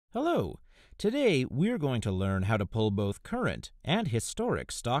Hello! Today we're going to learn how to pull both current and historic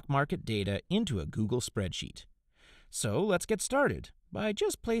stock market data into a Google spreadsheet. So let's get started by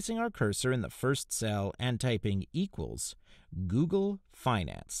just placing our cursor in the first cell and typing equals Google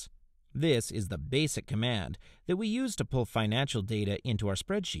Finance. This is the basic command that we use to pull financial data into our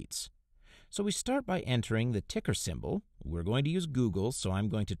spreadsheets. So we start by entering the ticker symbol. We're going to use Google, so I'm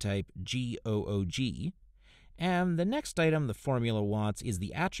going to type GOOG. And the next item the formula wants is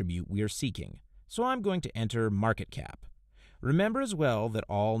the attribute we are seeking, so I'm going to enter market cap. Remember as well that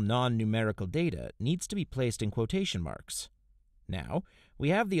all non-numerical data needs to be placed in quotation marks. Now, we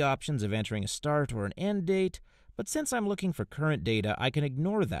have the options of entering a start or an end date, but since I'm looking for current data, I can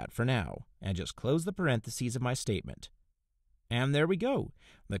ignore that for now and just close the parentheses of my statement. And there we go.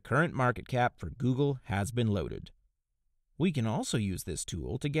 The current market cap for Google has been loaded. We can also use this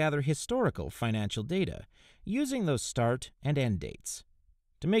tool to gather historical financial data, using those start and end dates.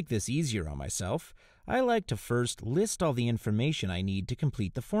 To make this easier on myself, I like to first list all the information I need to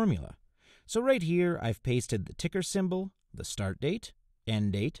complete the formula. So right here, I've pasted the ticker symbol, the start date,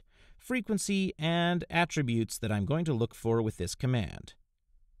 end date, frequency, and attributes that I'm going to look for with this command.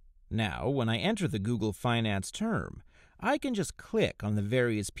 Now, when I enter the Google Finance term, I can just click on the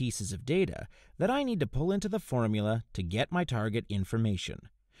various pieces of data that I need to pull into the formula to get my target information.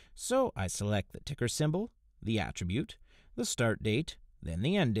 So I select the ticker symbol, the attribute, the start date, then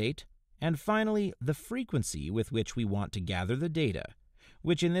the end date, and finally the frequency with which we want to gather the data,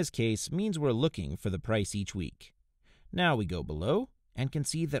 which in this case means we're looking for the price each week. Now we go below and can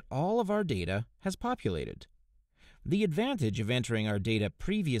see that all of our data has populated. The advantage of entering our data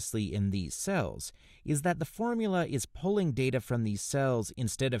previously in these cells is that the formula is pulling data from these cells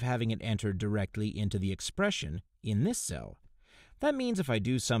instead of having it entered directly into the expression in this cell. That means if I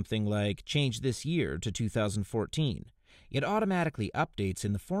do something like change this year to 2014, it automatically updates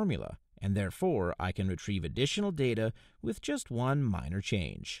in the formula, and therefore I can retrieve additional data with just one minor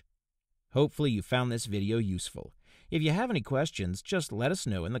change. Hopefully you found this video useful. If you have any questions, just let us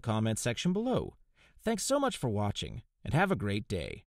know in the comments section below. Thanks so much for watching, and have a great day.